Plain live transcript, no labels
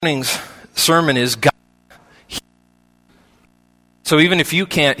Morning's sermon is God. So even if you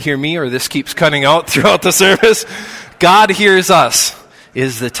can't hear me or this keeps cutting out throughout the service, God hears us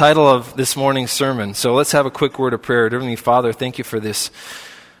is the title of this morning's sermon. So let's have a quick word of prayer. Heavenly Father, thank you for this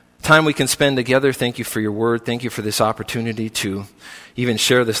time we can spend together. Thank you for your word. Thank you for this opportunity to even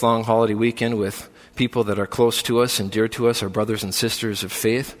share this long holiday weekend with people that are close to us and dear to us, our brothers and sisters of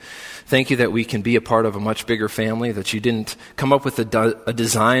faith. Thank you that we can be a part of a much bigger family, that you didn't come up with a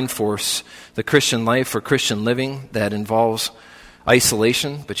design for the Christian life, for Christian living that involves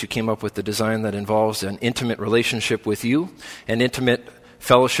isolation, but you came up with the design that involves an intimate relationship with you, an intimate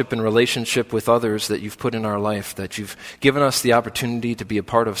fellowship and relationship with others that you've put in our life, that you've given us the opportunity to be a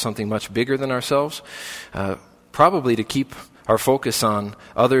part of something much bigger than ourselves, probably to keep our focus on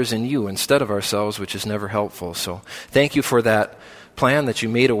others and you instead of ourselves, which is never helpful. So thank you for that plan, that you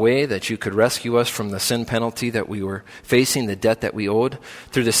made a way that you could rescue us from the sin penalty that we were facing, the debt that we owed,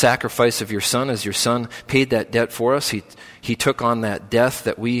 through the sacrifice of your Son. As your Son paid that debt for us, He took on that death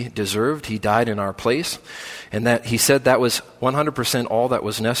that we deserved. He died in our place, and that He said that was 100% all that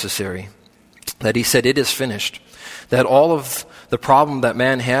was necessary. That He said, it is finished. That all of the problem that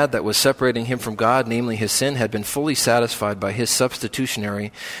man had that was separating him from God, namely his sin, had been fully satisfied by His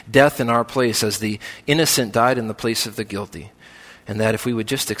substitutionary death in our place, as the innocent died in the place of the guilty. And that if we would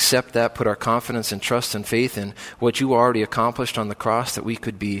just accept that, put our confidence and trust and faith in what you already accomplished on the cross, that we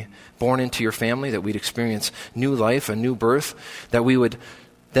could be born into your family, that we'd experience new life, a new birth, that we would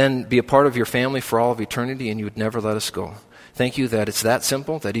then be a part of your family for all of eternity, and you would never let us go. Thank you that it's that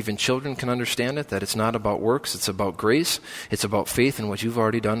simple, that even children can understand it, that it's not about works, it's about grace, it's about faith in what you've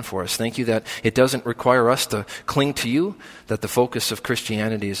already done for us. Thank you that it doesn't require us to cling to you, that the focus of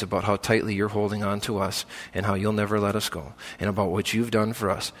Christianity is about how tightly you're holding on to us and how you'll never let us go, and about what you've done for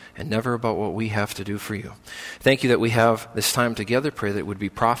us, and never about what we have to do for you. Thank you that we have this time together. Pray that it would be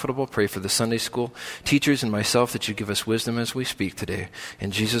profitable. Pray for the Sunday school teachers and myself that you give us wisdom as we speak today.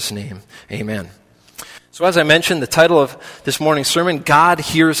 In Jesus' name, amen. So as I mentioned, the title of this morning's sermon, God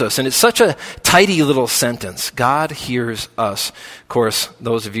Hears Us. And it's such a tidy little sentence. God hears us. Of course,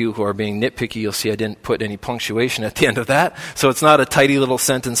 those of you who are being nitpicky, you'll see I didn't put any punctuation at the end of that. So it's not a tidy little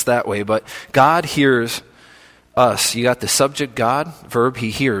sentence that way. But God hears us. You got the subject, God, verb, He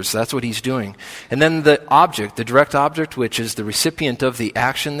hears. That's what He's doing. And then the object, the direct object, which is the recipient of the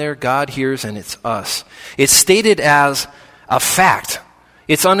action there, God hears, and it's us. It's stated as a fact.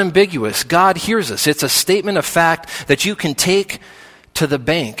 It's unambiguous. God hears us. It's a statement of fact that you can take to the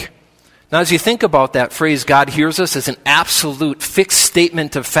bank. Now, as you think about that phrase, God hears us, as an absolute fixed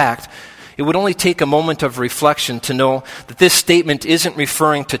statement of fact, it would only take a moment of reflection to know that this statement isn't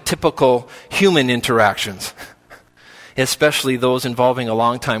referring to typical human interactions, especially those involving a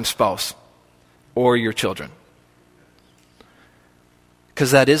longtime spouse or your children.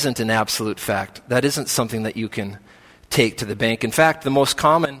 Because that isn't an absolute fact. That isn't something that you can take to the bank. In fact, the most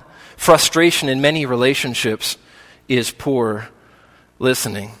common frustration in many relationships is poor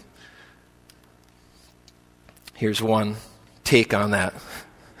listening. Here's one take on that.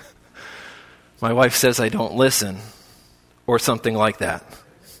 My wife says I don't listen, or something like that.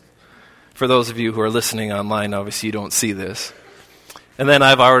 For those of you who are listening online, obviously you don't see this. And then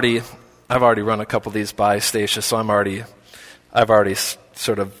I've already run a couple of these by Stacia, so I've already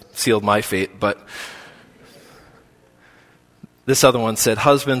sort of sealed my fate, but this other one said,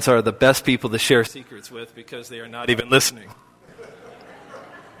 husbands are the best people to share secrets with because they are not even listening.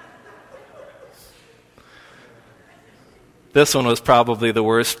 This one was probably the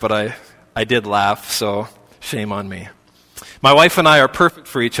worst, but I did laugh, so shame on me. My wife and I are perfect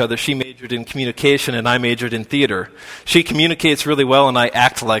for each other. She majored in communication and I majored in theater. She communicates really well and I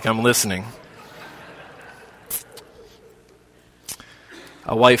act like I'm listening.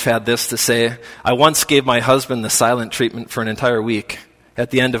 A wife had this to say, I once gave my husband the silent treatment for an entire week,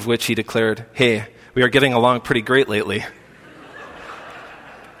 at the end of which he declared, hey, we are getting along pretty great lately.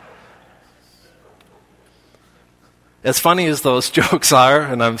 As funny as those jokes are,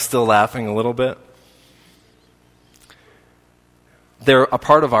 and I'm still laughing a little bit, they're a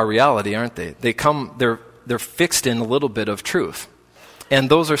part of our reality, aren't they? They're fixed in a little bit of truth. And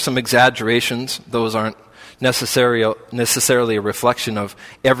those are some exaggerations. Those aren't necessarily a reflection of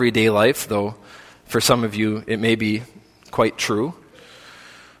everyday life, though for some of you it may be quite true.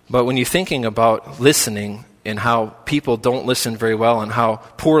 But when you're thinking about listening and how people don't listen very well and how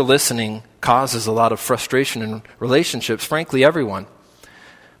poor listening causes a lot of frustration in relationships, frankly, everyone,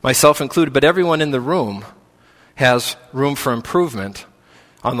 myself included, but everyone in the room has room for improvement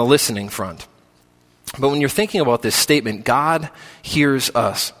on the listening front. But when you're thinking about this statement, God hears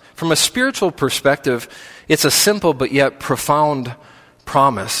us, from a spiritual perspective, it's a simple but yet profound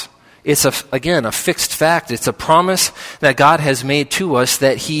promise. It's, again, a fixed fact. It's a promise that God has made to us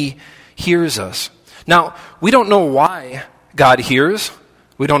that he hears us. Now, we don't know why God hears.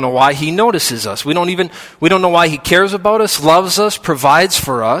 We don't know why he notices us. We don't know why he cares about us, loves us, provides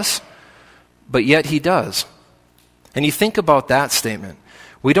for us, but yet he does. And you think about that statement.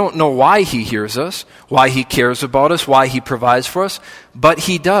 We don't know why he hears us, why he cares about us, why he provides for us, but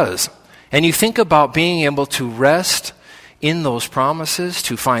he does. And you think about being able to rest in those promises,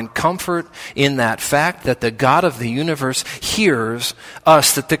 to find comfort in that fact that the God of the universe hears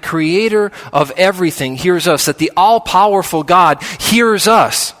us, that the creator of everything hears us, that the all-powerful God hears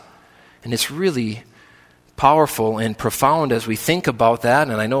us. And it's really powerful and profound as we think about that,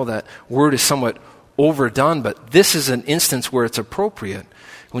 and I know that word is somewhat overdone, but this is an instance where it's appropriate.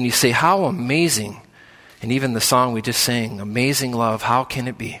 When you say, how amazing, and even the song we just sang, amazing love, how can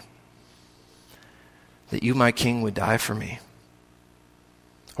it be that you, my King, would die for me?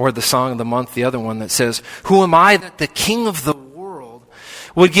 Or the song of the month, the other one that says, who am I that the King of the world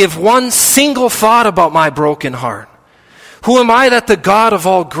would give one single thought about my broken heart? Who am I that the God of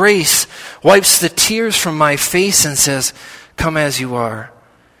all grace wipes the tears from my face and says, come as you are.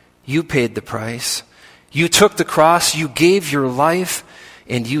 You paid the price. You took the cross. You gave your life.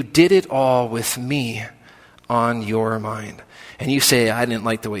 And you did it all with me on your mind. And you say, I didn't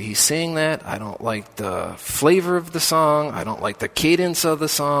like the way he's saying that. I don't like the flavor of the song. I don't like the cadence of the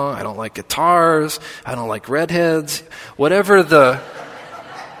song. I don't like guitars. I don't like redheads. Whatever the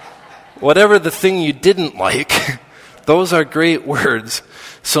thing you didn't like, those are great words.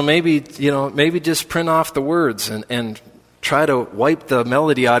 So maybe just print off the words and try to wipe the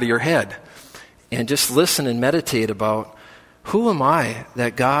melody out of your head and just listen and meditate about, who am I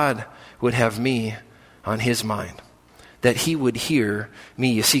that God would have me on his mind? That he would hear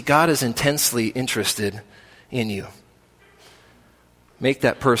me. You see, God is intensely interested in you. Make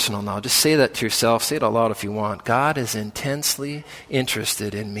that personal now. Just say that to yourself. Say it out loud if you want. God is intensely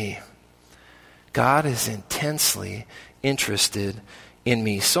interested in me. God is intensely interested in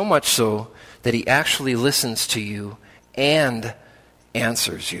me. So much so that he actually listens to you and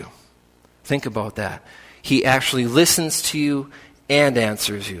answers you. Think about that. He actually listens to you and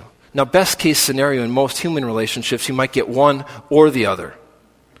answers you. Now, best case scenario in most human relationships, you might get one or the other.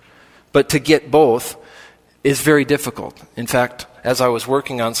 But to get both is very difficult. In fact, as I was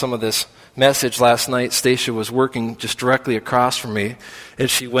working on some of this message last night, Stacia was working just directly across from me, and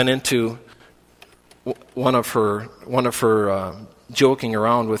she went into one of her joking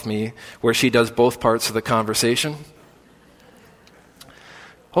around with me, where she does both parts of the conversation.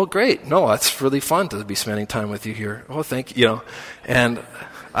 Oh, great. No, that's really fun to be spending time with you here. Oh, thank you. And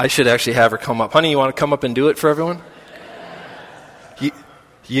I should actually have her come up. Honey, you want to come up and do it for everyone?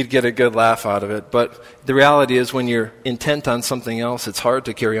 You'd get a good laugh out of it. But the reality is, when you're intent on something else, it's hard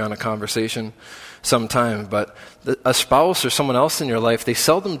to carry on a conversation sometime. But a spouse or someone else in your life, they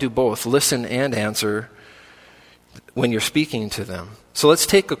seldom do both, listen and answer when you're speaking to them. So let's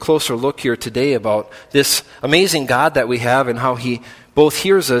take a closer look here today about this amazing God that we have and how he both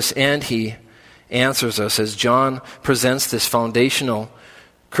hears us and he answers us, as John presents this foundational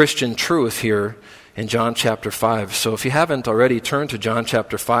Christian truth here in John chapter 5. So if you haven't already turned to John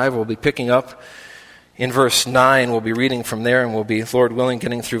chapter 5, we'll be picking up in verse 9. We'll be reading from there, and we'll be, Lord willing,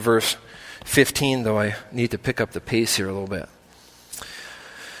 getting through verse 15, though I need to pick up the pace here a little bit.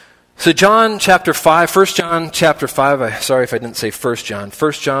 So John chapter 5, 1 John chapter 5, sorry if I didn't say 1 John.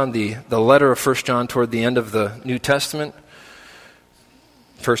 1 John, the letter of 1 John toward the end of the New Testament.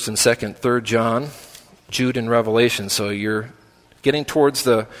 1st and 2nd, 3rd John, Jude, and Revelation. So you're getting towards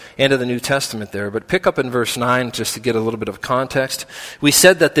the end of the New Testament there. But pick up in verse 9 just to get a little bit of context. We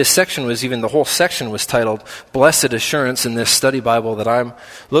said that this section the whole section was titled Blessed Assurance in this study Bible that I'm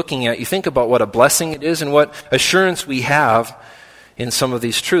looking at. You think about what a blessing it is and what assurance we have in some of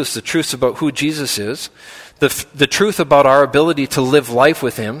these truths. The truths about who Jesus is. The truth about our ability to live life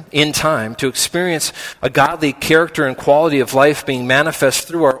with him in time, to experience a godly character and quality of life being manifest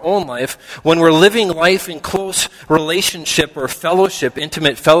through our own life when we're living life in close relationship or fellowship,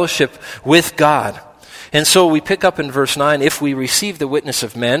 intimate fellowship with God. And so we pick up in verse 9, if we receive the witness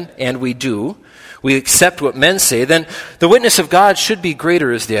of men, and we do, we accept what men say, then the witness of God should be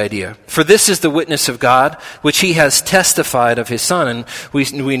greater, is the idea. For this is the witness of God, which he has testified of his Son. And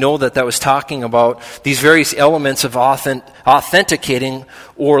we know that was talking about these various elements of authenticating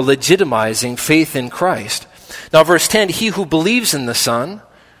or legitimizing faith in Christ. Now verse 10, he who believes in the Son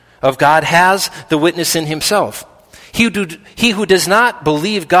of God has the witness in himself. He who does not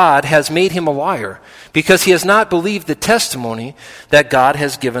believe God has made him a liar, because he has not believed the testimony that God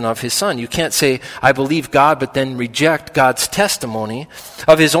has given of his Son. You can't say, I believe God, but then reject God's testimony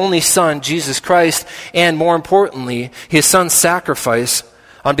of his only Son, Jesus Christ, and more importantly, his Son's sacrifice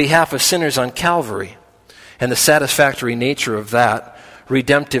on behalf of sinners on Calvary, and the satisfactory nature of that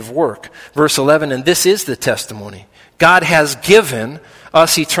redemptive work. Verse 11, and this is the testimony. God has given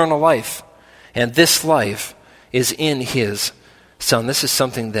us eternal life, and this life is in his Son. This is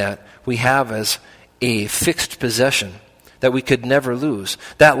something that we have as a fixed possession that we could never lose.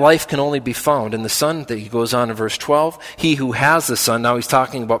 That life can only be found in the Son. That he goes on in verse 12. He who has the Son, now he's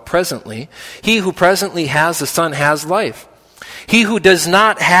talking about presently. He who presently has the Son has life. He who does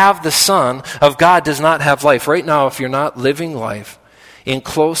not have the Son of God does not have life. Right now, if you're not living life in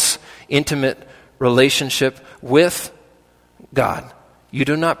close, intimate relationship with God, you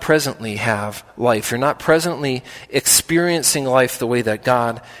do not presently have life. You're not presently experiencing life the way that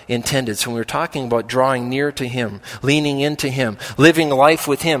God intended. So when we're talking about drawing near to him, leaning into him, living life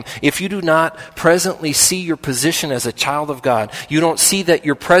with him, if you do not presently see your position as a child of God, you don't see that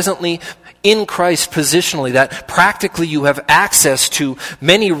you're presently in Christ positionally, that practically you have access to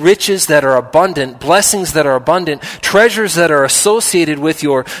many riches that are abundant, blessings that are abundant, treasures that are associated with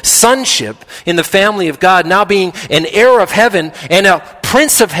your sonship in the family of God, now being an heir of heaven and a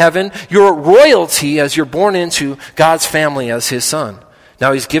prince of heaven, your royalty as you're born into God's family as his son.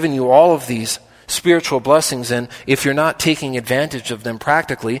 Now he's given you all of these spiritual blessings, and if you're not taking advantage of them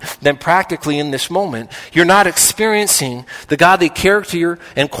practically, then practically in this moment, you're not experiencing the godly character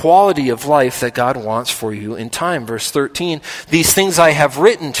and quality of life that God wants for you in time. Verse 13, these things I have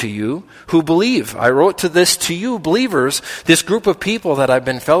written to you who believe. I wrote to this to you believers, this group of people that I've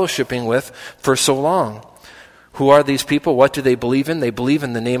been fellowshipping with for so long. Who are these people? What do they believe in? They believe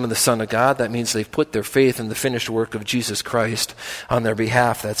in the name of the Son of God. That means they've put their faith in the finished work of Jesus Christ on their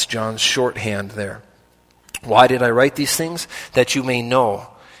behalf. That's John's shorthand there. Why did I write these things? That you may know.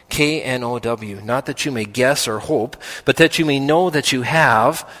 K-N-O-W. Not that you may guess or hope, but that you may know that you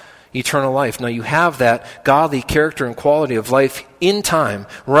have eternal life. Now you have that godly character and quality of life in time,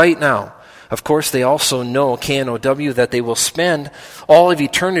 right now. Of course, they also know, K-N-O-W, that they will spend all of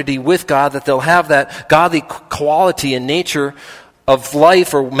eternity with God, that they'll have that godly quality and nature of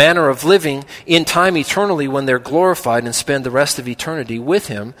life or manner of living in time eternally when they're glorified and spend the rest of eternity with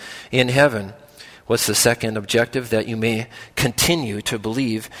him in heaven. What's the second objective? That you may continue to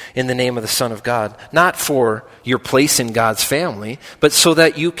believe in the name of the Son of God. Not for your place in God's family, but so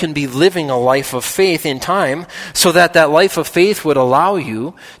that you can be living a life of faith in time, so that that life of faith would allow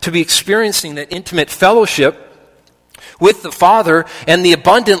you to be experiencing that intimate fellowship with the Father and the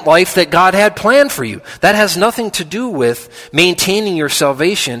abundant life that God had planned for you. That has nothing to do with maintaining your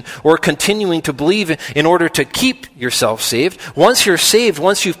salvation or continuing to believe in order to keep yourself saved. Once you're saved,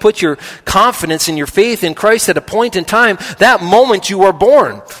 once you've put your confidence and your faith in Christ at a point in time, that moment you are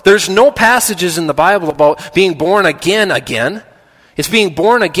born. There's no passages in the Bible about being born again. It's being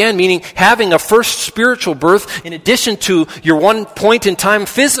born again, meaning having a first spiritual birth in addition to your one point in time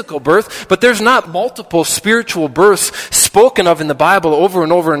physical birth. But there's not multiple spiritual births spoken of in the Bible over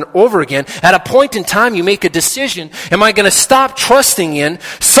and over and over again. At a point in time, you make a decision. Am I going to stop trusting in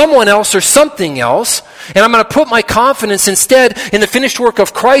someone else or something else? And I'm going to put my confidence instead in the finished work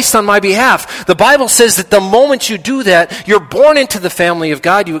of Christ on my behalf. The Bible says that the moment you do that, you're born into the family of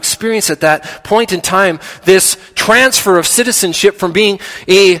God. You experience at that point in time this transfer of citizenship from being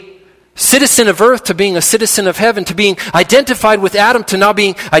a citizen of earth to being a citizen of heaven, to being identified with Adam to now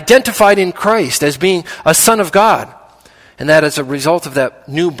being identified in Christ as being a son of God. And that as a result of that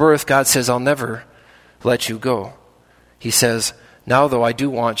new birth, God says, I'll never let you go. He says, now though I do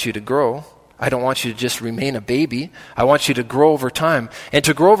want you to grow, I don't want you to just remain a baby. I want you to grow over time. And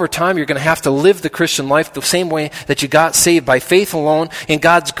to grow over time, you're going to have to live the Christian life the same way that you got saved, by faith alone, in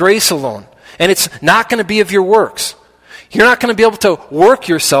God's grace alone. And it's not going to be of your works. You're not going to be able to work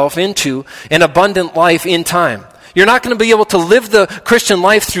yourself into an abundant life in time. You're not going to be able to live the Christian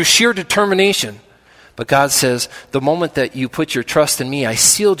life through sheer determination. But God says, the moment that you put your trust in me, I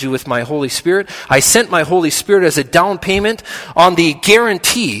sealed you with my Holy Spirit. I sent my Holy Spirit as a down payment on the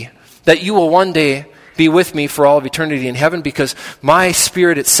guarantee that you will one day be with me for all of eternity in heaven, because my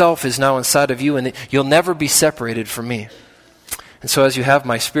Spirit itself is now inside of you and you'll never be separated from me. And so as you have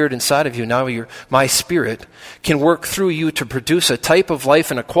my Spirit inside of you, now my Spirit can work through you to produce a type of life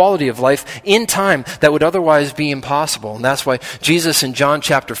and a quality of life in time that would otherwise be impossible. And that's why Jesus in John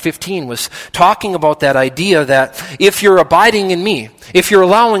chapter 15 was talking about that idea that if you're abiding in me, if you're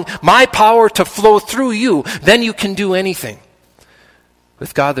allowing my power to flow through you, then you can do anything.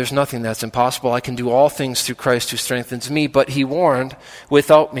 With God, there's nothing that's impossible. I can do all things through Christ who strengthens me. But he warned,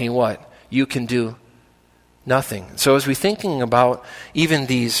 without me, what? You can do nothing. So as we're thinking about even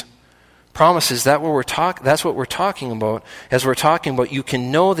these promises, that's what we're talking about. As we're talking about, you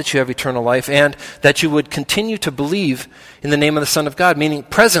can know that you have eternal life and that you would continue to believe in the name of the Son of God, meaning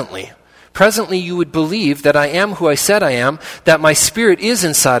presently. Presently, you would believe that I am who I said I am, that my Spirit is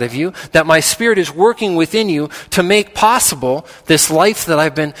inside of you, that my Spirit is working within you to make possible this life that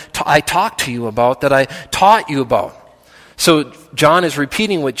I talked to you about, that I taught you about. So John is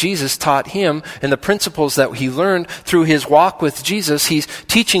repeating what Jesus taught him and the principles that he learned through his walk with Jesus. He's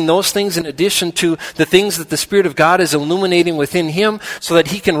teaching those things in addition to the things that the Spirit of God is illuminating within him so that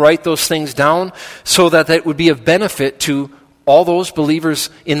he can write those things down so that that would be of benefit to all those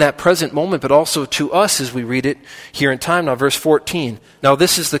believers in that present moment, but also to us as we read it here in time. Now, verse 14. Now,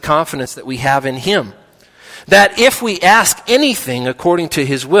 this is the confidence that we have in him, that if we ask anything according to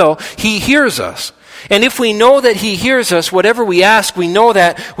his will, he hears us. And if we know that he hears us, whatever we ask, we know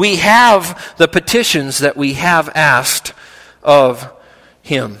that we have the petitions that we have asked of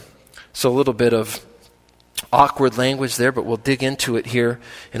him. So a little bit of awkward language there, but we'll dig into it here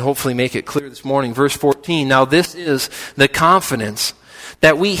and hopefully make it clear this morning. Verse 14, now this is the confidence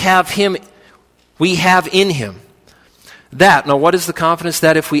that we have in him. Now what is the confidence?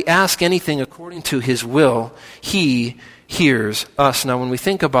 That if we ask anything according to his will, he hears us. Now when we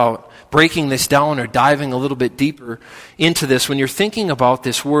think about breaking this down or diving a little bit deeper into this, when you're thinking about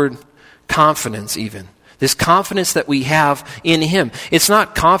this word confidence even, this confidence that we have in him. It's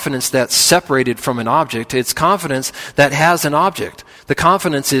not confidence that's separated from an object. It's confidence that has an object. The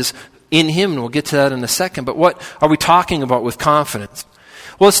confidence is in him, and we'll get to that in a second. But what are we talking about with confidence?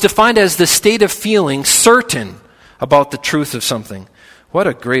 Well, it's defined as the state of feeling certain about the truth of something. What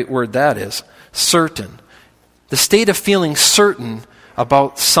a great word that is. Certain. The state of feeling certain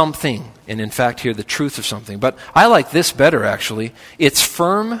about something. And in fact, here, the truth of something. But I like this better, actually. It's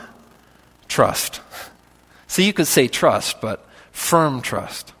firm trust. So you could say trust, but firm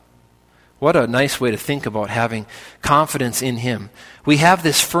trust. What a nice way to think about having confidence in him. We have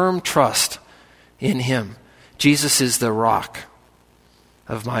this firm trust in him. Jesus is the rock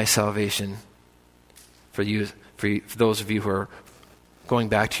of my salvation. For those of you who are going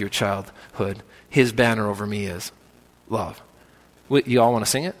back to your childhood, his banner over me is love. You all want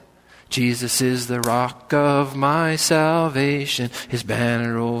to sing it? Jesus is the rock of my salvation. His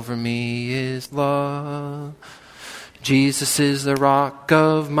banner over me is love. Jesus is the rock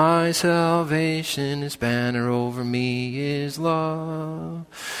of my salvation. His banner over me is love.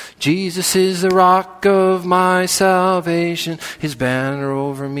 Jesus is the rock of my salvation. His banner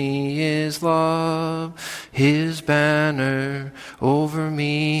over me is love. His banner over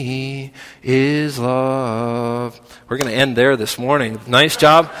me is love. We're going to end there this morning. Nice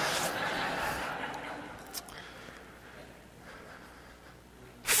job.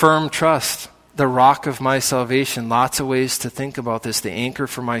 Firm trust, the rock of my salvation. Lots of ways to think about this. The anchor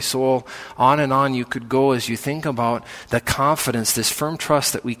for my soul. On and on you could go as you think about the confidence, this firm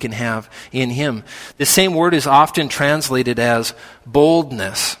trust that we can have in him. The same word is often translated as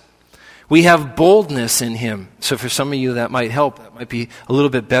boldness. We have boldness in him. So for some of you that might help. That might be a little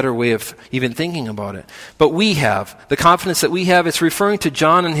bit better way of even thinking about it. But we have. The confidence that we have, it's referring to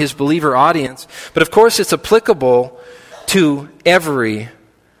John and his believer audience. But of course it's applicable to every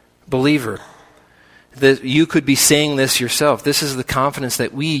believer. That you could be saying this yourself. This is the confidence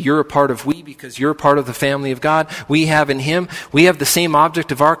that you're a part of because you're a part of the family of God. We have in him. We have the same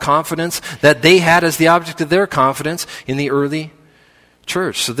object of our confidence that they had as the object of their confidence in the early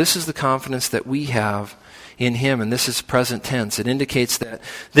church. So this is the confidence that we have in him, and this is present tense. It indicates that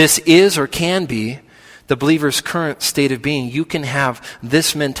this is or can be the believer's current state of being. You can have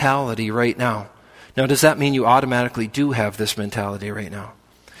this mentality right now. Now, does that mean you automatically do have this mentality right now?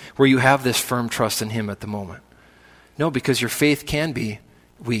 Where you have this firm trust in him at the moment? No, because your faith can be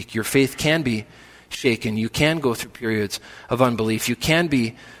weak. Your faith can be shaken. You can go through periods of unbelief. You can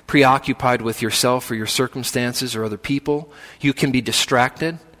be preoccupied with yourself or your circumstances or other people. You can be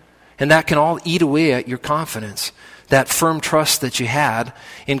distracted. And that can all eat away at your confidence. That firm trust that you had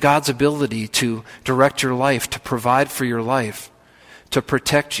in God's ability to direct your life, to provide for your life, to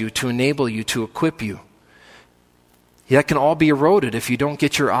protect you, to enable you, to equip you. That can all be eroded if you don't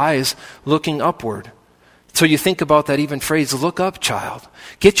get your eyes looking upward. So you think about that even phrase, look up, child.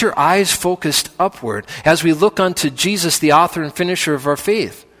 Get your eyes focused upward as we look unto Jesus, the author and finisher of our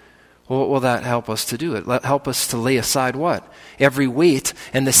faith. Well, what will that help us to do? It help us to lay aside what? Every weight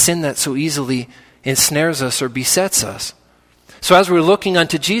and the sin that so easily ensnares us or besets us. So as we're looking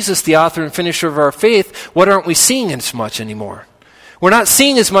unto Jesus, the author and finisher of our faith, what aren't we seeing as much anymore? We're not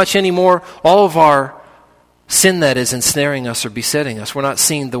seeing as much anymore all of our sin that is ensnaring us or besetting us. We're not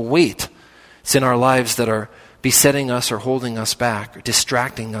seeing the weight that's in our lives that are besetting us or holding us back or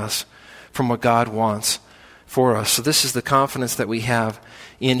distracting us from what God wants for us. So this is the confidence that we have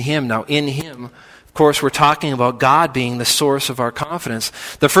in Him. Now, in Him, of course, we're talking about God being the source of our confidence.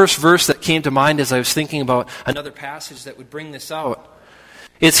 The first verse that came to mind as I was thinking about another passage that would bring this out,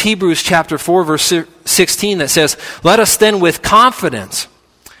 it's Hebrews chapter 4, verse 16 that says, "Let us then with confidence."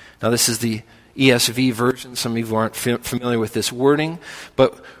 Now this is the ESV version. Some of you aren't familiar with this wording,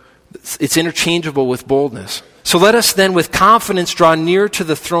 but it's interchangeable with boldness. "So let us then with confidence draw near to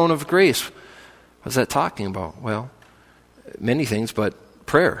the throne of grace." What's that talking about? Well, many things, but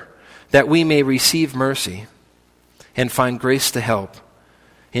prayer. "That we may receive mercy and find grace to help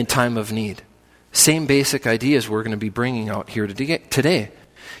in time of need." Same basic ideas we're going to be bringing out here today.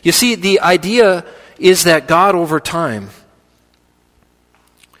 You see, the idea is that God over time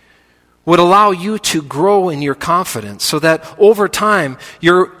would allow you to grow in your confidence so that over time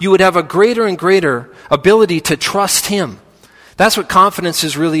you would have a greater and greater ability to trust Him. That's what confidence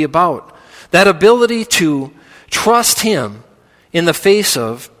is really about. That ability to trust Him in the face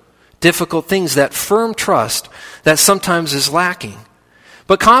of difficult things, that firm trust that sometimes is lacking.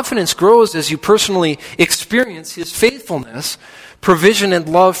 But confidence grows as you personally experience His faithfulness, provision, and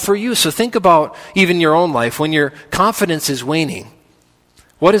love for you. So think about even your own life when your confidence is waning.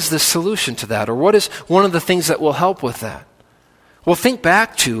 What is the solution to that? Or what is one of the things that will help with that? Well, think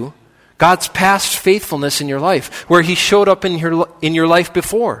back to God's past faithfulness in your life, where He showed up in your life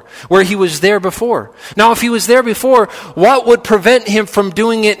before, where He was there before. Now, if He was there before, what would prevent Him from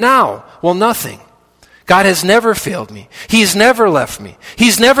doing it now? Well, nothing. God has never failed me. He's never left me.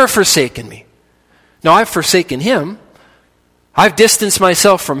 He's never forsaken me. Now, I've forsaken Him. I've distanced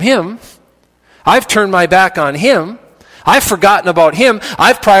myself from Him. I've turned my back on Him. I've forgotten about Him.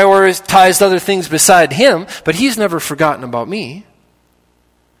 I've prioritized other things beside Him, but He's never forgotten about me.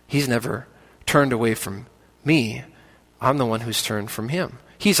 He's never turned away from me. I'm the one who's turned from Him.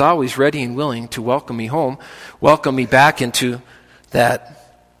 He's always ready and willing to welcome me home, welcome me back into that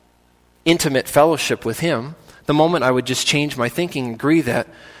intimate fellowship with Him. The moment I would just change my thinking and agree that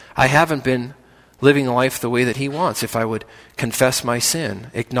I haven't been living life the way that He wants. If I would confess my sin,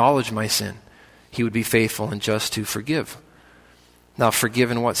 acknowledge my sin, He would be faithful and just to forgive. Now, forgive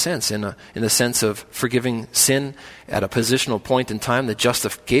in what sense? In the sense of forgiving sin at a positional point in time, the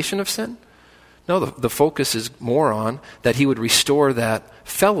justification of sin? No, the focus is more on that He would restore that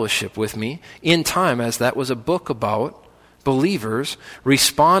fellowship with me in time, as that was a book about believers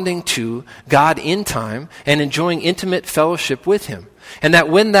responding to God in time and enjoying intimate fellowship with Him. And that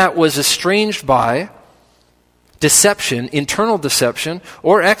when that was estranged by deception, internal deception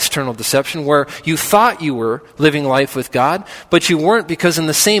or external deception, where you thought you were living life with God, but you weren't, because in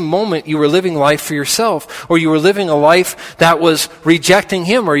the same moment you were living life for yourself, or you were living a life that was rejecting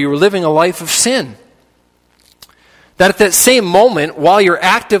Him, or you were living a life of sin. That at that same moment, while you're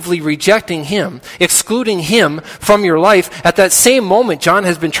actively rejecting Him, excluding Him from your life, at that same moment, John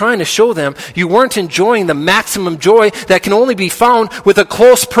has been trying to show them, you weren't enjoying the maximum joy that can only be found with a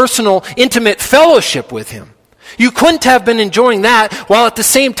close, personal, intimate fellowship with Him. You couldn't have been enjoying that while at the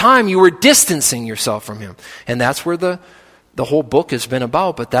same time you were distancing yourself from Him. And that's where the whole book has been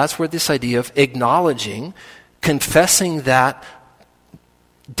about, but that's where this idea of acknowledging, confessing that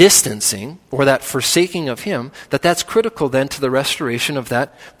distancing or that forsaking of Him, that's critical then to the restoration of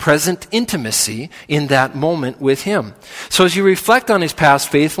that present intimacy in that moment with Him. So as you reflect on His past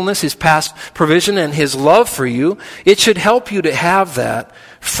faithfulness, His past provision, and His love for you, it should help you to have that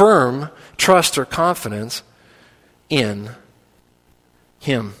firm trust or confidence in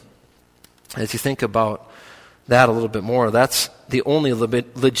Him. As you think about that a little bit more, that's the only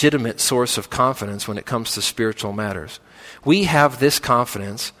legitimate source of confidence when it comes to spiritual matters. We have this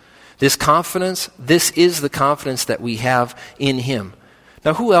confidence, this is the confidence that we have in Him.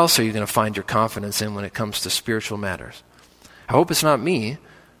 Now, who else are you going to find your confidence in when it comes to spiritual matters? I hope it's not me.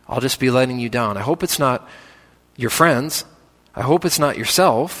 I'll just be letting you down. I hope it's not your friends. I hope it's not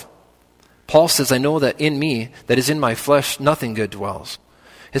yourself. Paul says, I know that in me, that is in my flesh, nothing good dwells.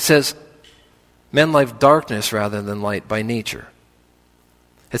 It says, men love darkness rather than light by nature.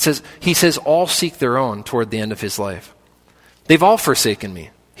 He says, all seek their own toward the end of his life. They've all forsaken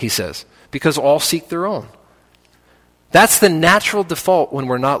me, he says, because all seek their own. That's the natural default when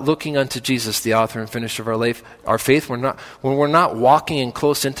we're not looking unto Jesus, the author and finisher of our faith. When we're not walking in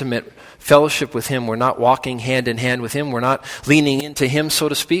close, intimate fellowship with Him, we're not walking hand in hand with Him, we're not leaning into Him, so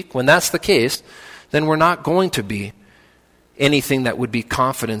to speak. When that's the case, then we're not going to be anything that would be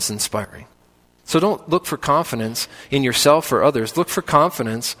confidence-inspiring. So don't look for confidence in yourself or others. Look for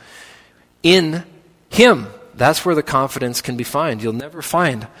confidence in Him. That's where the confidence can be found. You'll never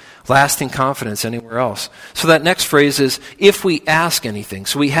find lasting confidence anywhere else. So that next phrase is, if we ask anything.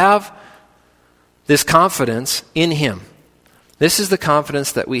 So we have this confidence in Him. This is the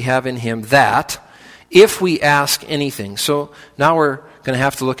confidence that we have in Him, that if we ask anything. So now we're going to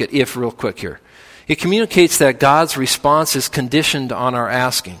have to look at if real quick here. It communicates that God's response is conditioned on our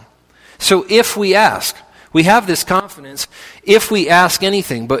asking. So if we ask, we have this confidence if we ask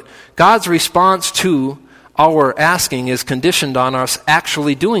anything, but God's response to our asking is conditioned on us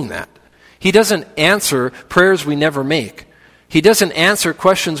actually doing that. He doesn't answer prayers we never make. He doesn't answer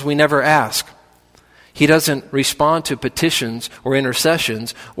questions we never ask. He doesn't respond to petitions or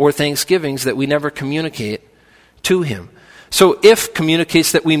intercessions or thanksgivings that we never communicate to Him. So if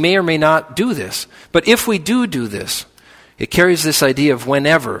communicates that we may or may not do this. But if we do this, it carries this idea of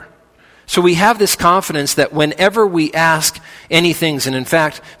whenever. So we have this confidence that whenever we ask anything, and in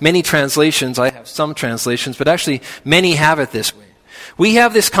fact, many translations, I have some translations, but actually many have it this way. We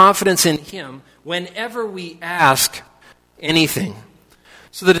have this confidence in Him whenever we ask anything.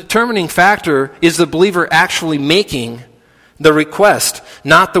 So the determining factor is the believer actually making the request,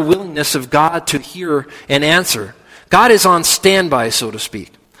 not the willingness of God to hear and answer. God is on standby, so to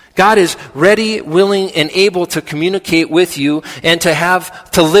speak. God is ready, willing, and able to communicate with you and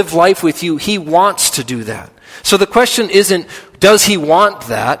to live life with you. He wants to do that. So the question isn't, does He want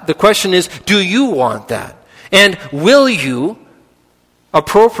that? The question is, do you want that? And will you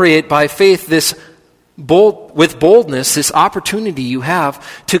appropriate by faith with boldness, this opportunity you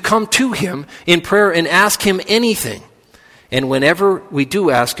have to come to Him in prayer and ask Him anything? And whenever we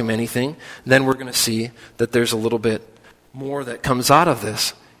do ask Him anything, then we're going to see that there's a little bit more that comes out of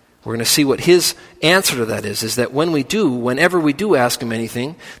this. We're going to see what His answer to that is that whenever we do ask Him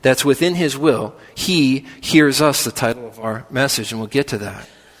anything that's within His will, He hears us, the title of our message, and we'll get to that.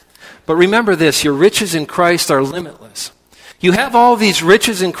 But remember this, your riches in Christ are limitless. You have all these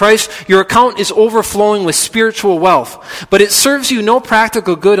riches in Christ, your account is overflowing with spiritual wealth, but it serves you no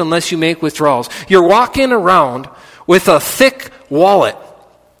practical good unless you make withdrawals. You're walking around with a thick wallet.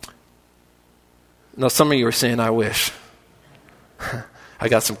 Now some of you are saying, I wish. I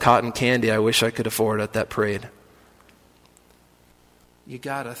got some cotton candy I wish I could afford at that parade. You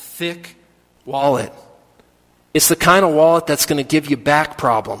got a thick wallet. It's the kind of wallet that's going to give you back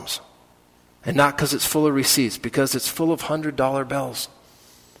problems. And not because it's full of receipts, because it's full of $100 bills.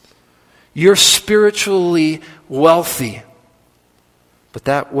 You're spiritually wealthy. But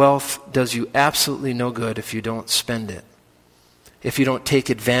that wealth does you absolutely no good if you don't spend it. If you don't take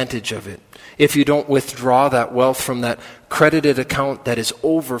advantage of it. If you don't withdraw that wealth from that credited account that is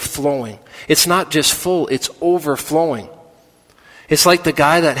overflowing. It's not just full, it's overflowing. It's like the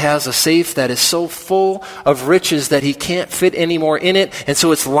guy that has a safe that is so full of riches that he can't fit any more in it, and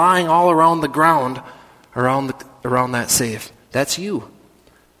so it's lying all around the ground, around that safe. That's you.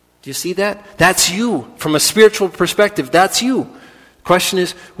 Do you see that? That's you. From a spiritual perspective, that's you. The question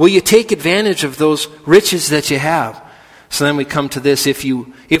is, will you take advantage of those riches that you have? So then we come to this, if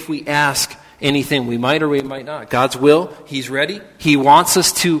we ask anything, we might or we might not. God's will, He's ready. He wants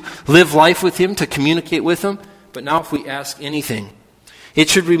us to live life with Him, to communicate with Him. But now if we ask anything, it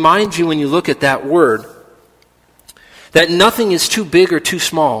should remind you when you look at that word that nothing is too big or too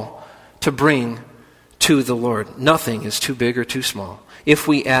small to bring to the Lord. Nothing is too big or too small if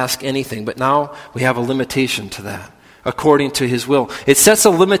we ask anything. But now we have a limitation to that, according to His will. It sets a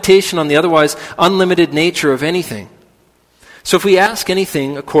limitation on the otherwise unlimited nature of anything. So if we ask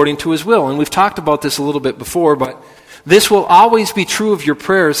anything according to His will, and we've talked about this a little bit before, but this will always be true of your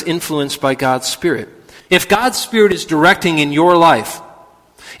prayers influenced by God's Spirit. If God's Spirit is directing in your life,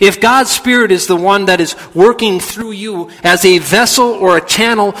 if God's Spirit is the one that is working through you as a vessel or a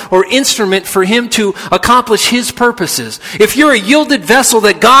channel or instrument for Him to accomplish His purposes, if you're a yielded vessel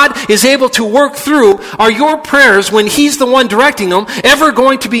that God is able to work through, are your prayers, when He's the one directing them, ever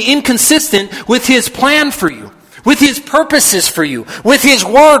going to be inconsistent with His plan for you, with His purposes for you, with His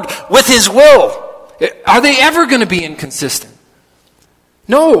word, with His will? Are they ever going to be inconsistent?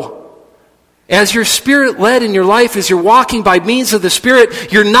 No. As you're Spirit-led in your life, as you're walking by means of the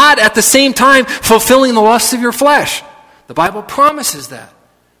Spirit, you're not at the same time fulfilling the lusts of your flesh. The Bible promises that.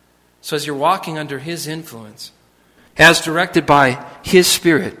 So as you're walking under His influence, as directed by His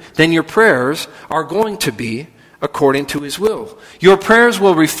Spirit, then your prayers are going to be according to His will. Your prayers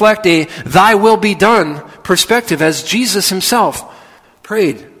will reflect a "Thy will be done" perspective, as Jesus Himself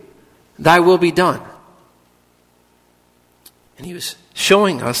prayed, "Thy will be done." And He was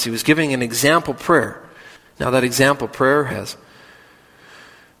showing us, He was giving an example prayer. Now that example prayer has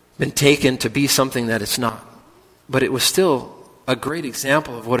been taken to be something that it's not. But it was still a great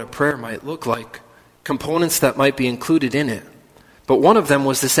example of what a prayer might look like, components that might be included in it. But one of them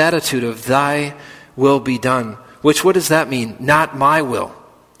was this attitude of thy will be done, which, what does that mean? Not my will.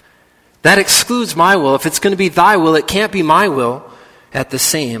 That excludes my will. If it's going to be thy will, it can't be my will at the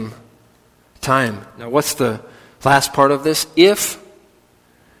same time. Now, what's the last part of this? If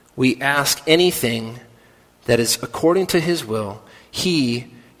we ask anything that is according to his will, he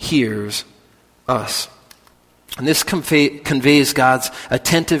hears us. And this conveys God's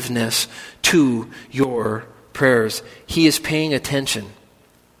attentiveness to your prayers. He is paying attention.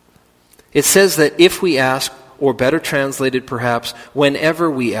 It says that if we ask, or better translated perhaps,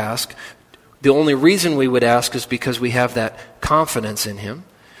 whenever we ask, the only reason we would ask is because we have that confidence in him.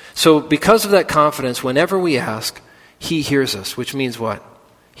 So because of that confidence, whenever we ask, he hears us, which means what?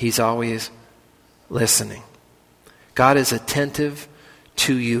 He's always listening. God is attentive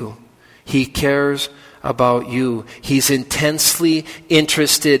to you. He cares about you. He's intensely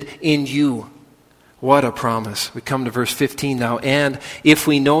interested in you. What a promise. We come to verse 15 now. And if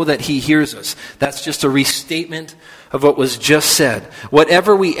we know that he hears us, that's just a restatement of what was just said.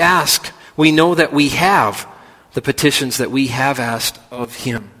 Whatever we ask, we know that we have the petitions that we have asked of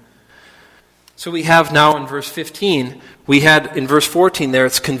him. So we have now in verse 15, we had in verse 14 there,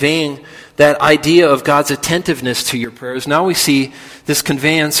 it's conveying that idea of God's attentiveness to your prayers. Now we see this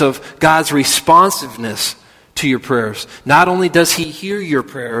conveyance of God's responsiveness to your prayers. Not only does he hear your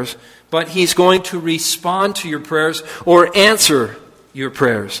prayers, but he's going to respond to your prayers or answer your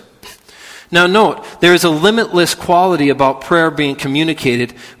prayers. Now note, there is a limitless quality about prayer being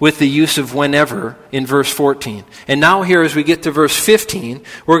communicated with the use of whenever in verse 14. And now here as we get to verse 15,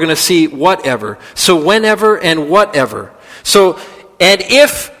 we're going to see whatever. So whenever and whatever. So, and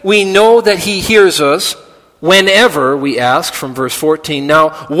if we know that he hears us, whenever we ask, from verse 14, now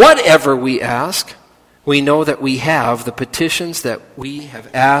whatever we ask, we know that we have the petitions that we have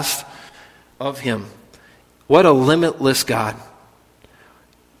asked of him. What a limitless God.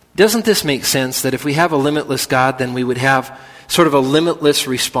 Doesn't this make sense that if we have a limitless God, then we would have sort of a limitless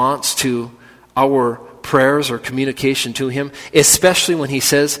response to our prayers or communication to him, especially when he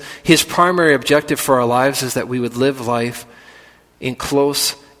says his primary objective for our lives is that we would live life in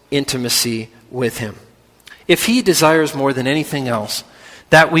close intimacy with him. If he desires more than anything else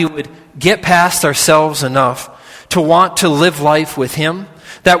that we would get past ourselves enough to want to live life with him,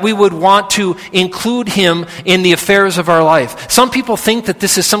 that we would want to include him in the affairs of our life. Some people think that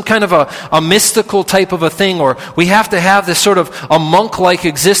this is some kind of a mystical type of a thing, or we have to have this sort of a monk-like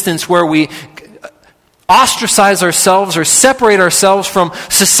existence where we ostracize ourselves or separate ourselves from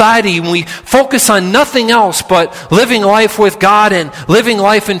society and we focus on nothing else but living life with God and living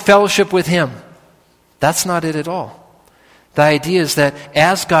life in fellowship with him. That's not it at all. The idea is that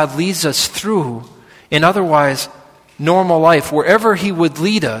as God leads us through an otherwise normal life, wherever he would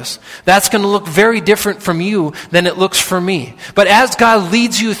lead us, that's going to look very different from you than it looks for me. But as God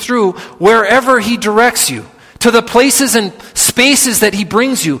leads you through, wherever he directs you, to the places and spaces that he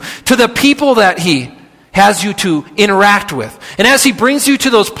brings you, to the people that he has you to interact with. And as he brings you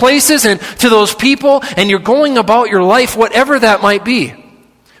to those places and to those people, and you're going about your life, whatever that might be,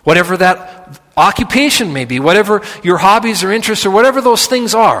 whatever that occupation may be, whatever your hobbies or interests or whatever those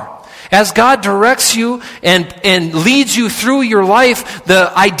things are, as God directs you and leads you through your life,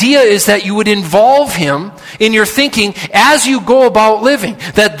 the idea is that you would involve him in your thinking as you go about living.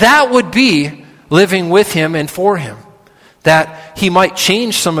 That would be living with him and for him. That he might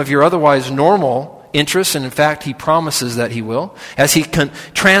change some of your otherwise normal interests, and in fact, he promises that he will, as he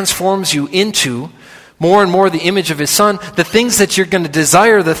transforms you into more and more the image of his Son. The things that you're going to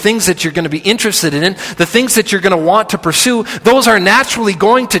desire, the things that you're going to be interested in, the things that you're going to want to pursue, those are naturally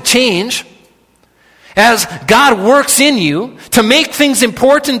going to change as God works in you to make things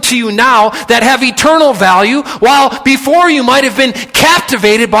important to you now that have eternal value, while before you might have been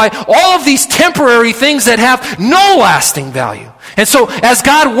captivated by all of these temporary things that have no lasting value. And so as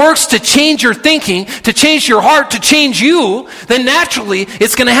God works to change your thinking, to change your heart, to change you, then naturally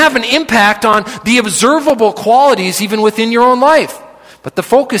it's going to have an impact on the observable qualities even within your own life. But the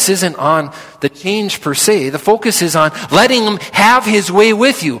focus isn't on the change per se. The focus is on letting him have his way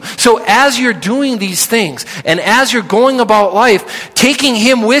with you. So as you're doing these things, and as you're going about life, taking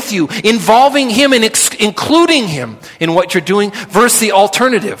him with you, involving him and including him in what you're doing, versus the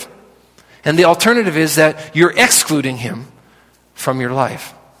alternative. And the alternative is that you're excluding him from your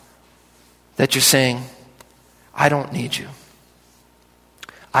life. That you're saying, I don't need you.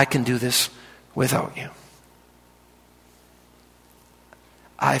 I can do this without you.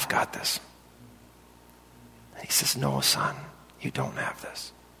 I've got this. And he says, no, son, you don't have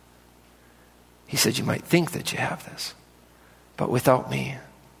this. He said, you might think that you have this, but without me,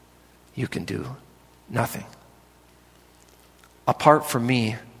 you can do nothing. Apart from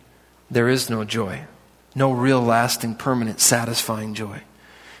me, there is no joy, no real lasting, permanent, satisfying joy.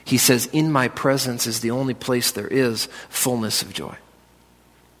 He says, in my presence is the only place there is fullness of joy.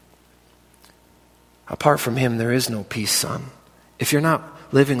 Apart from him, there is no peace, son. If you're not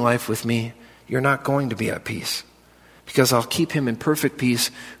living life with me, you're not going to be at peace. Because I'll keep him in perfect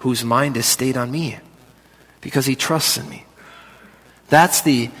peace whose mind is stayed on me. Because he trusts in me. That's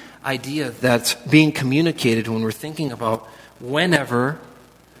the idea that's being communicated when we're thinking about whenever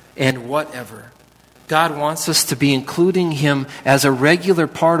and whatever. God wants us to be including him as a regular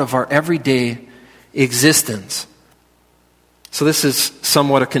part of our everyday existence. So this is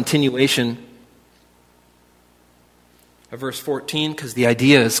somewhat a continuation of verse 14, because the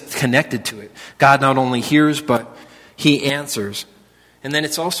idea is connected to it. God not only hears, but he answers. And then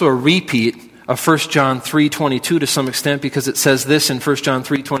it's also a repeat of 1 John 3:22 to some extent, because it says this in 1 John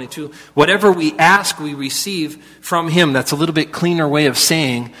 3:22, whatever we ask, we receive from him. That's a little bit cleaner way of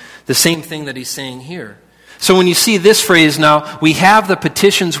saying the same thing that he's saying here. So when you see this phrase now, we have the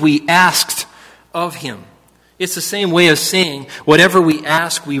petitions we asked of him. It's the same way of saying whatever we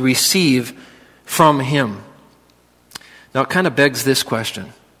ask, we receive from him. Now it kind of begs this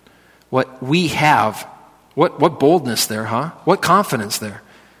question. What we have, what boldness there, huh? What confidence there?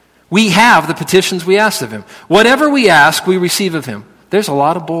 We have the petitions we asked of him. Whatever we ask, we receive of him. There's a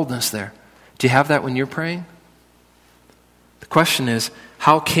lot of boldness there. Do you have that when you're praying? The question is,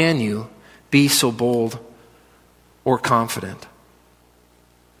 how can you be so bold or confident?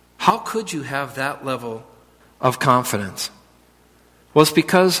 How could you have that level of confidence? Well, it's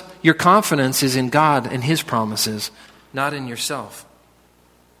because your confidence is in God and his promises, not in yourself.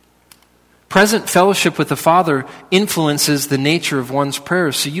 Present fellowship with the Father influences the nature of one's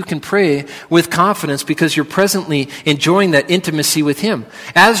prayers, so you can pray with confidence because you're presently enjoying that intimacy with him.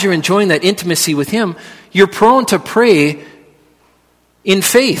 As you're enjoying that intimacy with him, you're prone to pray in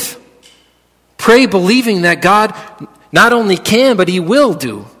faith. Pray believing that God not only can, but he will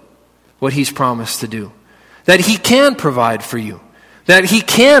do what he's promised to do. That he can provide for you. That he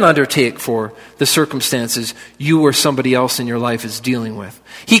can undertake for the circumstances you or somebody else in your life is dealing with.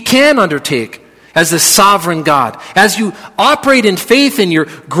 He can undertake as the sovereign God. As you operate in faith and you're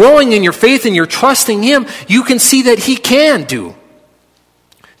growing in your faith and you're trusting him, you can see that he can do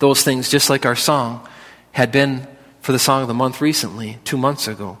those things, just like our song had been for the Song of the Month recently, 2 months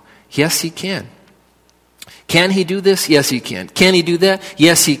ago. Yes, he can. Can he do this? Yes, he can. Can he do that?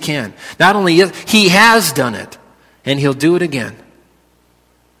 Yes, he can. Not only yes, he has done it, and he'll do it again.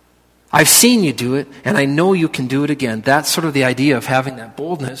 I've seen you do it, and I know you can do it again. That's sort of the idea of having that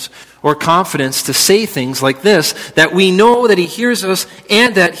boldness or confidence to say things like this, that we know that he hears us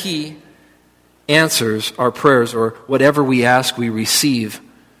and that he answers our prayers, or whatever we ask, we receive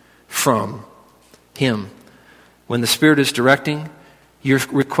from him. When the Spirit is directing, your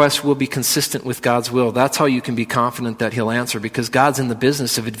request will be consistent with God's will. That's how you can be confident that he'll answer, because God's in the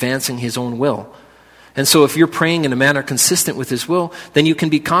business of advancing his own will. And so if you're praying in a manner consistent with his will, then you can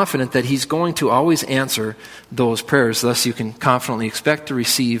be confident that he's going to always answer those prayers. Thus, you can confidently expect to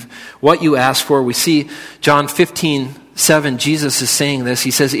receive what you ask for. We see John 15:7, Jesus is saying this.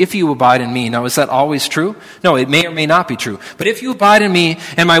 He says, if you abide in me. Now, is that always true? No, it may or may not be true. But if you abide in me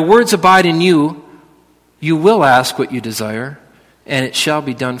and my words abide in you, you will ask what you desire, and it shall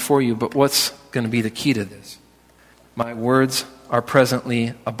be done for you. But what's going to be the key to this? My words are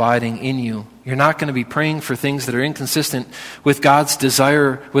presently abiding in you. You're not going to be praying for things that are inconsistent with God's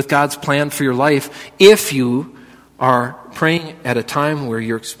desire, with God's plan for your life, if you are praying at a time where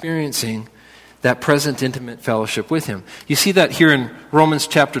you're experiencing that present intimate fellowship with him. You see that here in Romans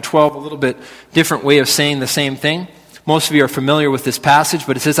chapter 12, a little bit different way of saying the same thing. Most of you are familiar with this passage,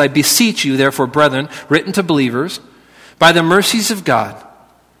 but it says, I beseech you, therefore, brethren, written to believers, by the mercies of God,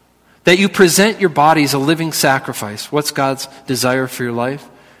 that you present your bodies a living sacrifice. What's God's desire for your life?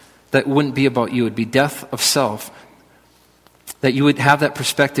 That wouldn't be about you. It would be death of self. That you would have that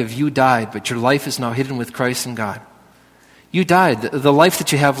perspective. You died, but your life is now hidden with Christ and God. You died. The life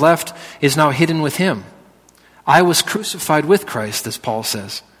that you have left is now hidden with him. I was crucified with Christ, as Paul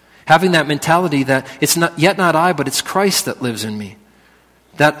says. Having that mentality that it's not yet not I, but it's Christ that lives in me.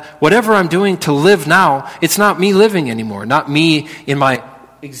 That whatever I'm doing to live now, it's not me living anymore. Not me in my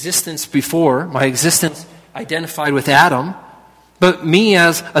existence before, my existence identified with Adam, but me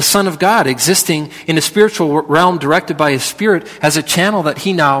as a son of God, existing in a spiritual realm directed by his Spirit as a channel that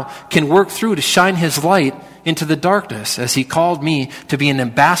he now can work through to shine his light into the darkness, as he called me to be an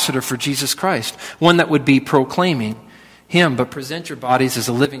ambassador for Jesus Christ, one that would be proclaiming Him, but present your bodies as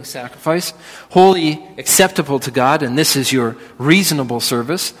a living sacrifice, wholly acceptable to God, and this is your reasonable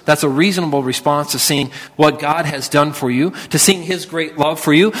service. That's a reasonable response to seeing what God has done for you, to seeing His great love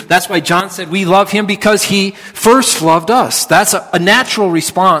for you. That's why John said we love Him because He first loved us. That's a natural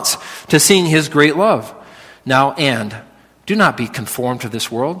response to seeing His great love. Now, and do not be conformed to this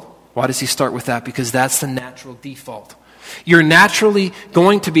world. Why does he start with that? Because that's the natural default. You're naturally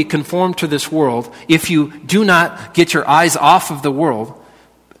going to be conformed to this world if you do not get your eyes off of the world,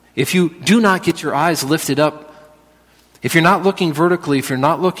 if you do not get your eyes lifted up, if you're not looking vertically, if you're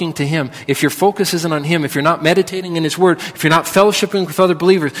not looking to Him, if your focus isn't on Him, if you're not meditating in His Word, if you're not fellowshipping with other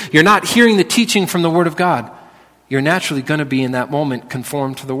believers, you're not hearing the teaching from the Word of God, you're naturally going to be in that moment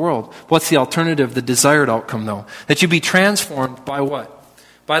conformed to the world. What's the alternative, the desired outcome though? That you be transformed by what?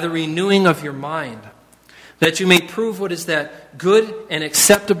 By the renewing of your mind. That you may prove what is that good and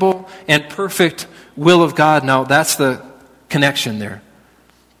acceptable and perfect will of God. Now, that's the connection there.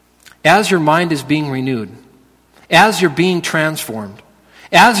 As your mind is being renewed, as you're being transformed,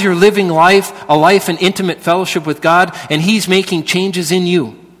 as you're living life, a life in intimate fellowship with God, and He's making changes in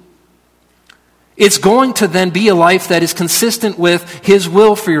you, it's going to then be a life that is consistent with His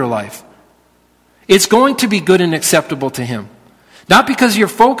will for your life. It's going to be good and acceptable to Him. Not because you're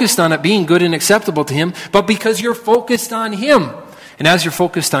focused on it being good and acceptable to Him, but because you're focused on Him. And as you're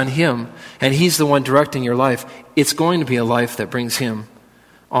focused on Him, and He's the one directing your life, it's going to be a life that brings Him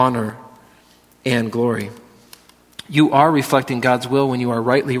honor and glory. You are reflecting God's will when you are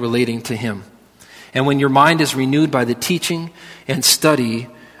rightly relating to Him. And when your mind is renewed by the teaching and study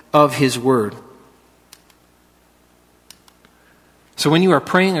of His Word. So when you are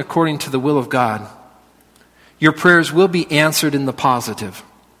praying according to the will of God, your prayers will be answered in the positive.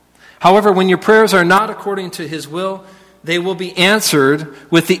 However, when your prayers are not according to His will, they will be answered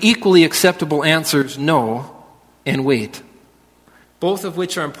with the equally acceptable answers, no and wait. Both of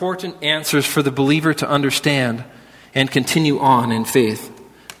which are important answers for the believer to understand and continue on in faith.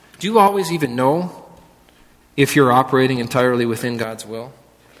 Do you always even know if you're operating entirely within God's will?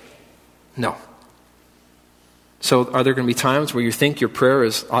 No. So are there going to be times where you think your prayer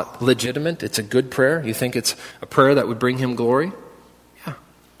is legitimate, it's a good prayer, you think it's a prayer that would bring Him glory? Yeah.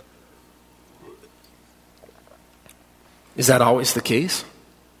 Is that always the case?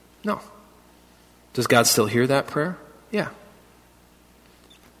 No. Does God still hear that prayer? Yeah.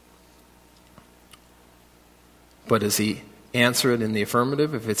 But does He answer it in the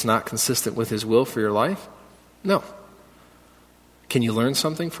affirmative if it's not consistent with His will for your life? No. Can you learn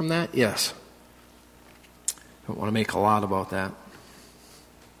something from that? Yes. I don't want to make a lot about that.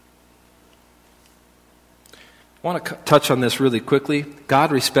 I want to touch on this really quickly.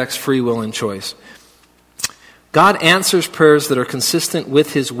 God respects free will and choice. God answers prayers that are consistent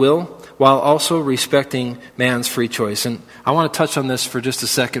with His will while also respecting man's free choice. And I want to touch on this for just a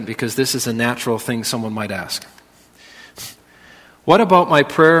second because this is a natural thing someone might ask. What about my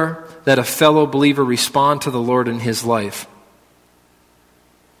prayer that a fellow believer respond to the Lord in his life?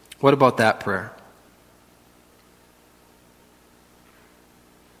 What about that prayer?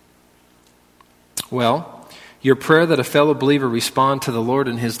 Well, your prayer that a fellow believer respond to the Lord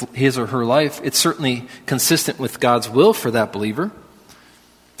in his or her life, it's certainly consistent with God's will for that believer.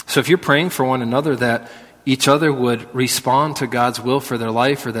 So if you're praying for one another that each other would respond to God's will for their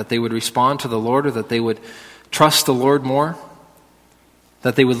life, or that they would respond to the Lord, or that they would trust the Lord more,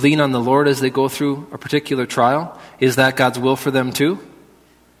 that they would lean on the Lord as they go through a particular trial, is that God's will for them too?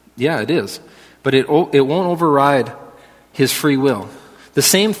 Yeah, it is. But it won't override His free will. The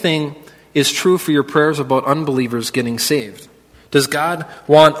same thing is true for your prayers about unbelievers getting saved. Does God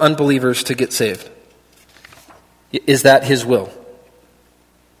want unbelievers to get saved? Is that His will?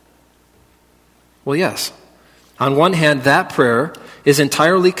 Well, yes. On one hand, that prayer is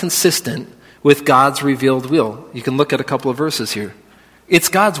entirely consistent with God's revealed will. You can look at a couple of verses here. It's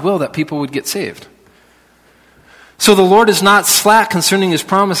God's will that people would get saved. So the Lord is not slack concerning His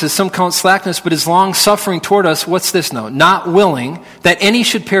promises. Some count slackness, but is long-suffering toward us. What's this now? Not willing that any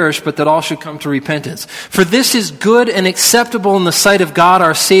should perish, but that all should come to repentance. For this is good and acceptable in the sight of God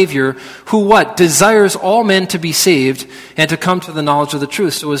our Savior, who what? Desires all men to be saved and to come to the knowledge of the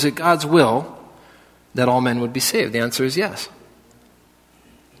truth. So is it God's will that all men would be saved? The answer is yes.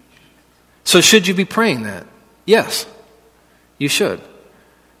 So should you be praying that? Yes, you should.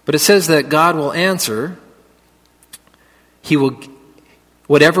 But it says that God will answer. He will,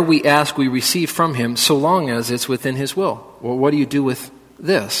 whatever we ask, we receive from Him, so long as it's within His will. Well, what do you do with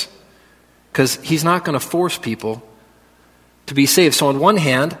this? Because He's not going to force people to be saved. So on one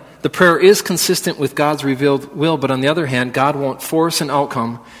hand, the prayer is consistent with God's revealed will, but on the other hand, God won't force an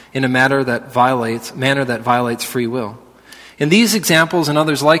outcome in a manner that violates free will. In these examples and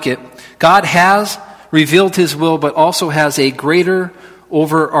others like it, God has revealed his will, but also has a greater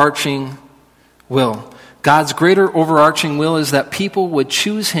overarching will. God's greater overarching will is that people would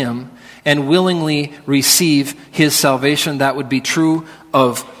choose him and willingly receive his salvation. That would be true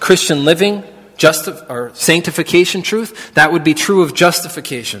of Christian living, or sanctification truth. That would be true of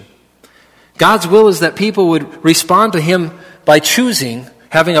justification. God's will is that people would respond to him by choosing,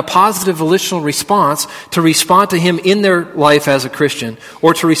 having a positive volitional response to respond to him in their life as a Christian,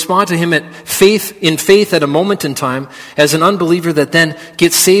 or to respond to him in faith at a moment in time as an unbeliever that then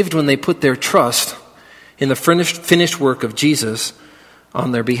gets saved when they put their trust in the finished work of Jesus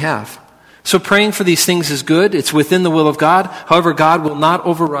on their behalf. So praying for these things is good. It's within the will of God. However, God will not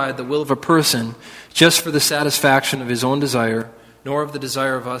override the will of a person just for the satisfaction of his own desire, nor of the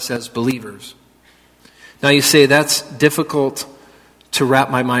desire of us as believers. Now you say, that's difficult to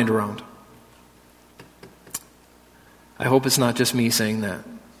wrap my mind around. I hope it's not just me saying that.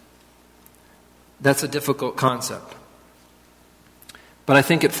 That's a difficult concept. But I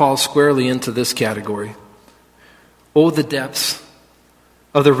think it falls squarely into this category. Oh, the depths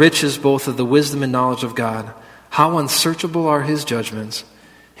of the riches both of the wisdom and knowledge of God. How unsearchable are his judgments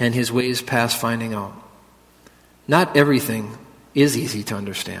and his ways past finding out. Not everything is easy to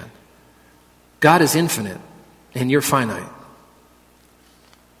understand. God is infinite and you're finite.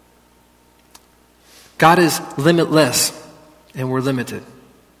 God is limitless and we're limited.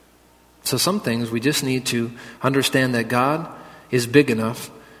 So some things we just need to understand that God is big enough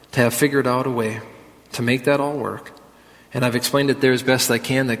to have figured out a way to make that all work. And I've explained it there as best I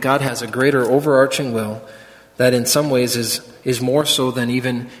can, that God has a greater overarching will that in some ways is more so than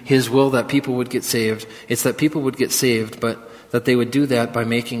even his will that people would get saved. It's that people would get saved, but that they would do that by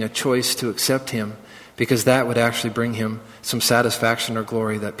making a choice to accept him, because that would actually bring him some satisfaction or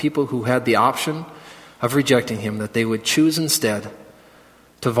glory. That people who had the option of rejecting him, that they would choose instead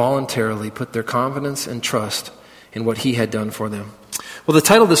to voluntarily put their confidence and trust in what he had done for them. Well, the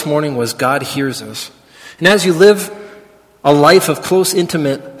title this morning was God Hears Us. And as you live a life of close,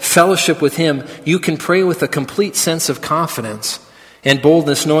 intimate fellowship with him, you can pray with a complete sense of confidence and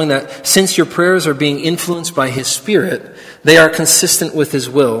boldness, knowing that since your prayers are being influenced by his Spirit, they are consistent with his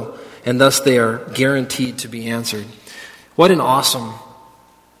will, and thus they are guaranteed to be answered. What an awesome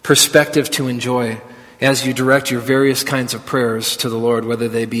perspective to enjoy as you direct your various kinds of prayers to the Lord, whether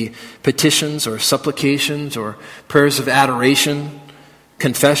they be petitions or supplications or prayers of adoration,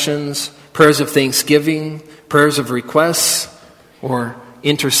 confessions, prayers of thanksgiving, prayers of requests, or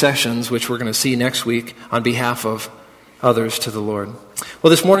intercessions, which we're going to see next week on behalf of others to the Lord.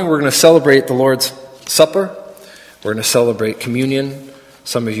 Well, this morning we're going to celebrate the Lord's Supper. We're going to celebrate communion.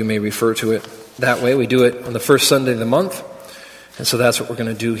 Some of you may refer to it that way. We do it on the first Sunday of the month, and so that's what we're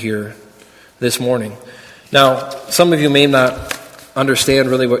going to do here this morning. Now, some of you may not understand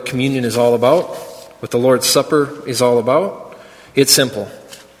really what communion is all about, what the Lord's Supper is all about. It's simple.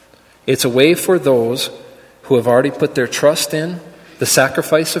 It's a way for those who have already put their trust in the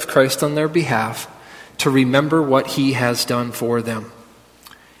sacrifice of Christ on their behalf to remember what he has done for them.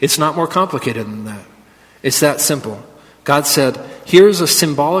 It's not more complicated than that. It's that simple. God said, here's a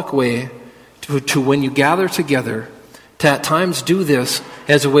symbolic way to when you gather together, to at times do this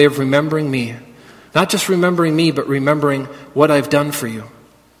as a way of remembering me. Not just remembering me, but remembering what I've done for you.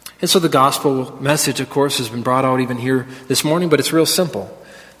 And so the gospel message, of course, has been brought out even here this morning, but it's real simple.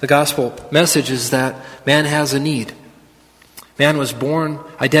 The gospel message is that man has a need. Man was born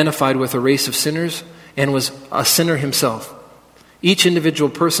identified with a race of sinners and was a sinner himself. Each individual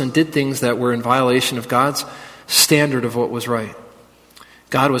person did things that were in violation of God's standard of what was right.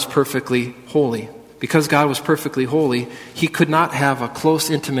 God was perfectly holy. Because God was perfectly holy, he could not have a close,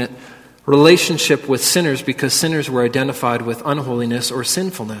 intimate relationship with sinners because sinners were identified with unholiness or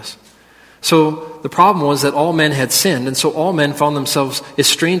sinfulness. So the problem was that all men had sinned, and so all men found themselves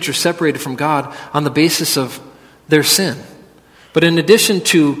estranged or separated from God on the basis of their sin. But in addition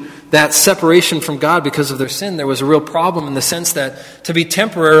to that separation from God because of their sin, there was a real problem in the sense that to be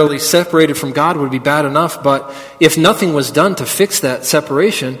temporarily separated from God would be bad enough, but if nothing was done to fix that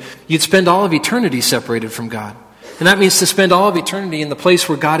separation, you'd spend all of eternity separated from God. And that means to spend all of eternity in the place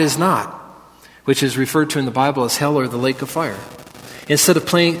where God is not, which is referred to in the Bible as hell or the lake of fire, instead of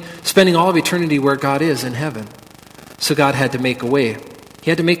spending all of eternity where God is in heaven. So God had to make a way.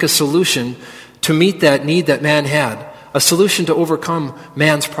 He had to make a solution to meet that need that man had, a solution to overcome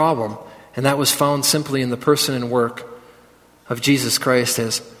man's problem, and that was found simply in the person and work of Jesus Christ,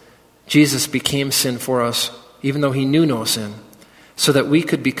 as Jesus became sin for us, even though he knew no sin, so that we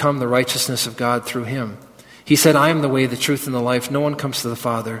could become the righteousness of God through him. He said, I am the way, the truth, and the life. No one comes to the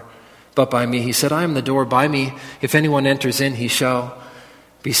Father but by me. He said, I am the door. By me, if anyone enters in, he shall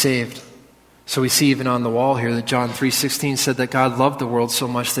be saved. So we see even on the wall here that John 3:16 said that God loved the world so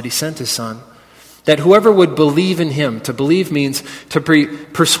much that he sent his Son. That whoever would believe in him, to believe means to be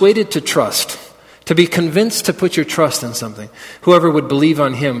persuaded to trust, to be convinced to put your trust in something. Whoever would believe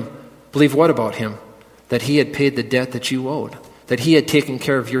on him, believe what about him? That he had paid the debt that you owed. That he had taken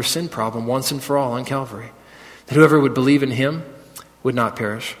care of your sin problem once and for all on Calvary. That whoever would believe in him would not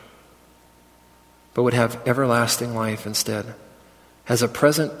perish, but would have everlasting life instead. As a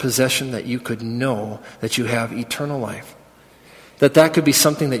present possession that you could know that you have eternal life. That could be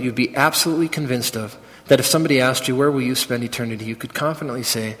something that you'd be absolutely convinced of. That if somebody asked you, where will you spend eternity? You could confidently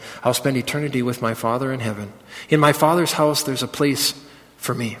say, I'll spend eternity with my Father in heaven. In my Father's house, there's a place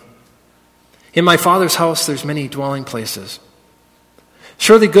for me. In my Father's house, there's many dwelling places.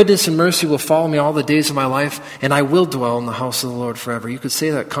 Surely goodness and mercy will follow me all the days of my life, and I will dwell in the house of the Lord forever. You could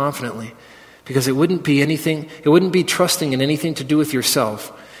say that confidently, because it wouldn't be trusting in anything to do with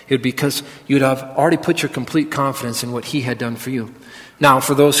yourself. It would be because you'd have already put your complete confidence in what he had done for you. Now,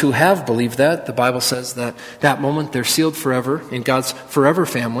 for those who have believed that, the Bible says that moment they're sealed forever in God's forever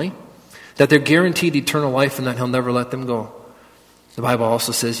family, that they're guaranteed eternal life and that he'll never let them go. The Bible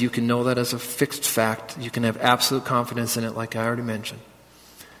also says you can know that as a fixed fact. You can have absolute confidence in it, like I already mentioned.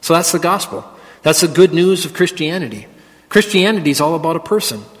 So that's the gospel. That's the good news of Christianity. Christianity is all about a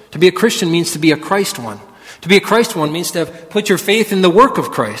person. To be a Christian means to be a Christ one. To be a Christ one means to have put your faith in the work of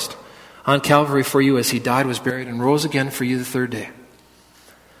Christ on Calvary for you as he died, was buried, and rose again for you the third day.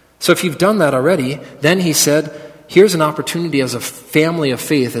 So if you've done that already, then he said, here's an opportunity as a family of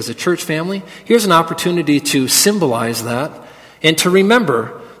faith, as a church family, here's an opportunity to symbolize that and to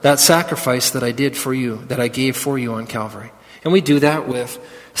remember that sacrifice that I did for you, that I gave for you on Calvary. And we do that with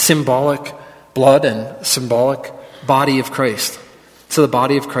symbolic blood and symbolic body of Christ. So the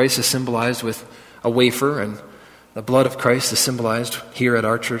body of Christ is symbolized with a wafer, and the blood of Christ is symbolized here at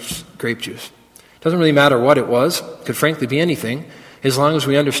our church, grape juice. It doesn't really matter what it was. It could frankly be anything, as long as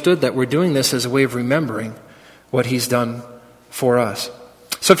we understood that we're doing this as a way of remembering what he's done for us.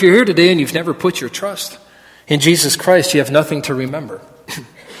 So if you're here today and you've never put your trust in Jesus Christ, you have nothing to remember.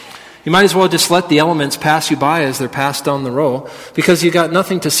 You might as well just let the elements pass you by as they're passed down the row, because you got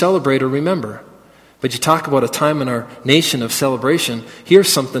nothing to celebrate or remember. But you talk about a time in our nation of celebration, here's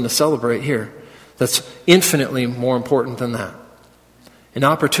something to celebrate here that's infinitely more important than that. An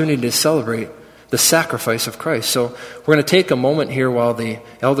opportunity to celebrate the sacrifice of Christ. So we're going to take a moment here while the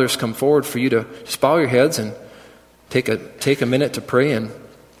elders come forward for you to just bow your heads and take a minute to pray and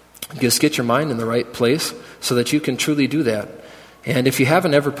just get your mind in the right place so that you can truly do that. And if you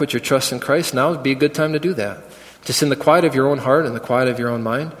haven't ever put your trust in Christ, now would be a good time to do that. Just in the quiet of your own heart and the quiet of your own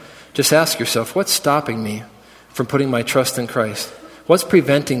mind, just ask yourself, what's stopping me from putting my trust in Christ? What's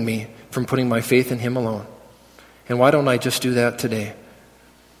preventing me from putting my faith in him alone? And why don't I just do that today?